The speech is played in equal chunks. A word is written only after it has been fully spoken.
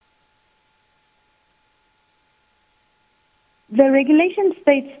The regulation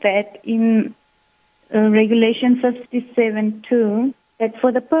states that in Regulation 57.2, that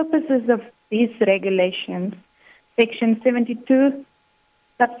for the purposes of these regulations, Section 72,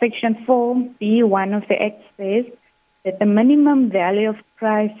 subsection 4(b)(1) of the Act says that the minimum value of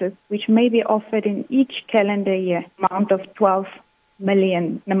prices which may be offered in each calendar year amount of 12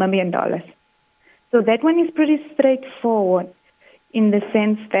 million Namibian dollars. So that one is pretty straightforward in the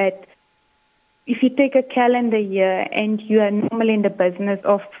sense that if you take a calendar year and you are normally in the business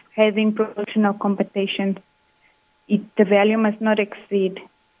of having promotional competitions, the value must not exceed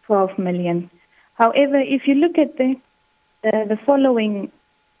 12 million. However, if you look at the following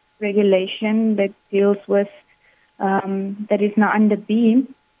regulation that deals with, that is now under B,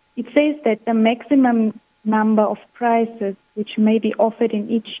 it says that the maximum number of prizes which may be offered in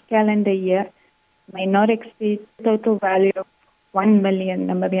each calendar year may not exceed the total value of 1 million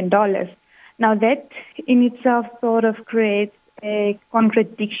Namibian dollars. Now that in itself sort of creates a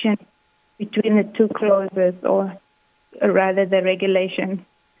contradiction between the two clauses, or rather the regulation,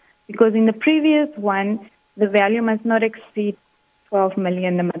 because in the previous one, the value must not exceed 12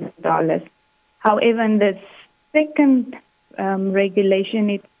 million Namibian dollars. However, in the second regulation,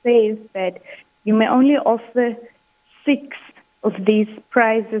 it says that you may only offer 6 of these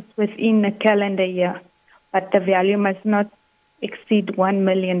prizes within a calendar year, but the value must not exceed $1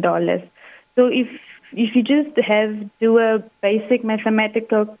 million. So if you just do a basic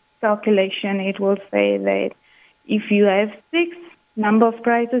mathematical calculation, it will say that if you have 6 number of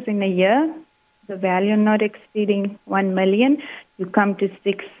prizes in a year, the value not exceeding 1 million, you come to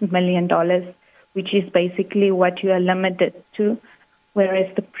 $6 million, which is basically what you are limited to,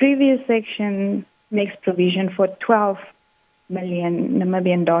 whereas the previous section makes provision for 12 million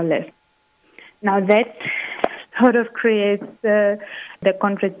Namibian dollars. Now that sort of creates the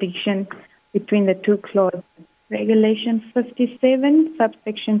contradiction between the two clauses. Regulation 57,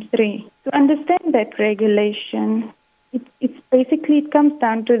 subsection 3. To understand that regulation, it comes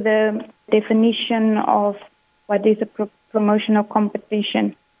down to the definition of what is a promotional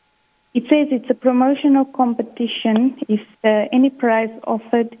competition. It says it's a promotional competition if any price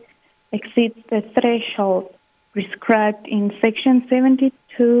offered exceeds the threshold prescribed in Section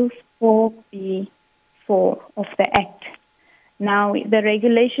 72 4(b)(4) of the Act. Now, the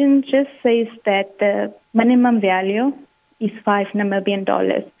regulation just says that the minimum value is 5 Namibian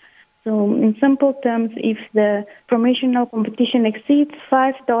dollars. So, in simple terms, if the promotional competition exceeds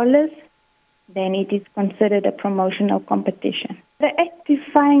 $5, then it is considered a promotional competition. The Act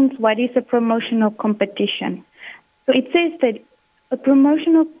defines what is a promotional competition. So, it says that a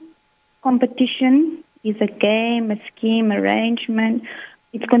promotional competition is a game, a scheme, arrangement.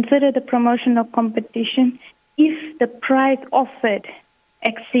 It's considered a promotional competition if the price offered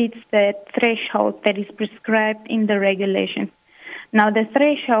exceeds the threshold that is prescribed in the regulation. Now, the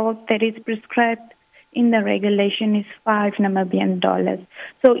threshold that is prescribed in the regulation is 5 Namibian dollars.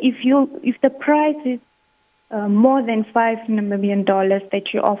 So if the price is more than 5 Namibian dollars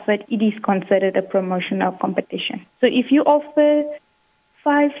that you offered, it is considered a promotional competition. So if you offer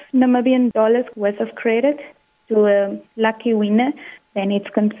 5 Namibian dollars worth of credit to a lucky winner, then it's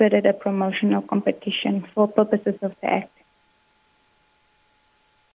considered a promotional competition for purposes of the Act.